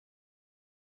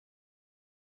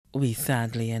We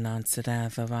sadly announce the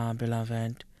death of our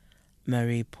beloved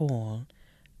Marie Paul,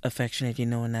 affectionately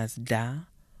known as Da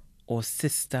or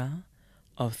Sister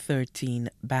of 13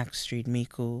 Backstreet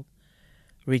Miku,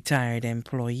 retired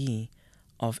employee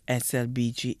of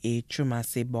SLBGA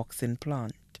Trumase Boxing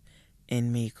Plant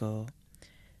in Miku.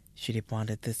 She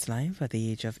departed this life at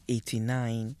the age of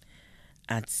 89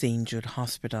 at St. Jude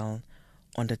Hospital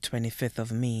on the 25th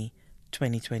of May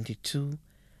 2022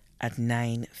 at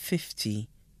 9:50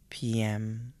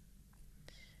 p.m.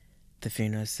 The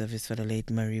funeral service for the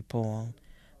late Marie Paul,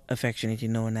 affectionately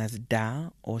known as Da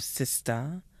or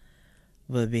Sister,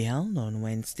 will be held on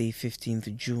Wednesday,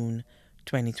 15th June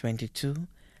 2022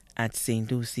 at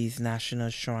St. Lucy's National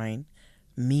Shrine,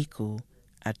 Miku,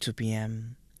 at 2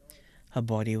 p.m. Her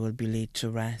body will be laid to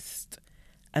rest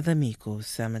at the Miku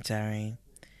Cemetery.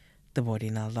 The body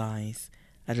now lies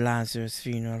at Lazarus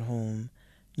Funeral Home,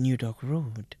 New Dock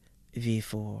Road,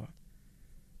 V4.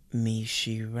 May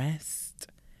she rest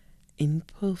in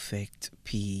perfect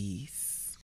peace.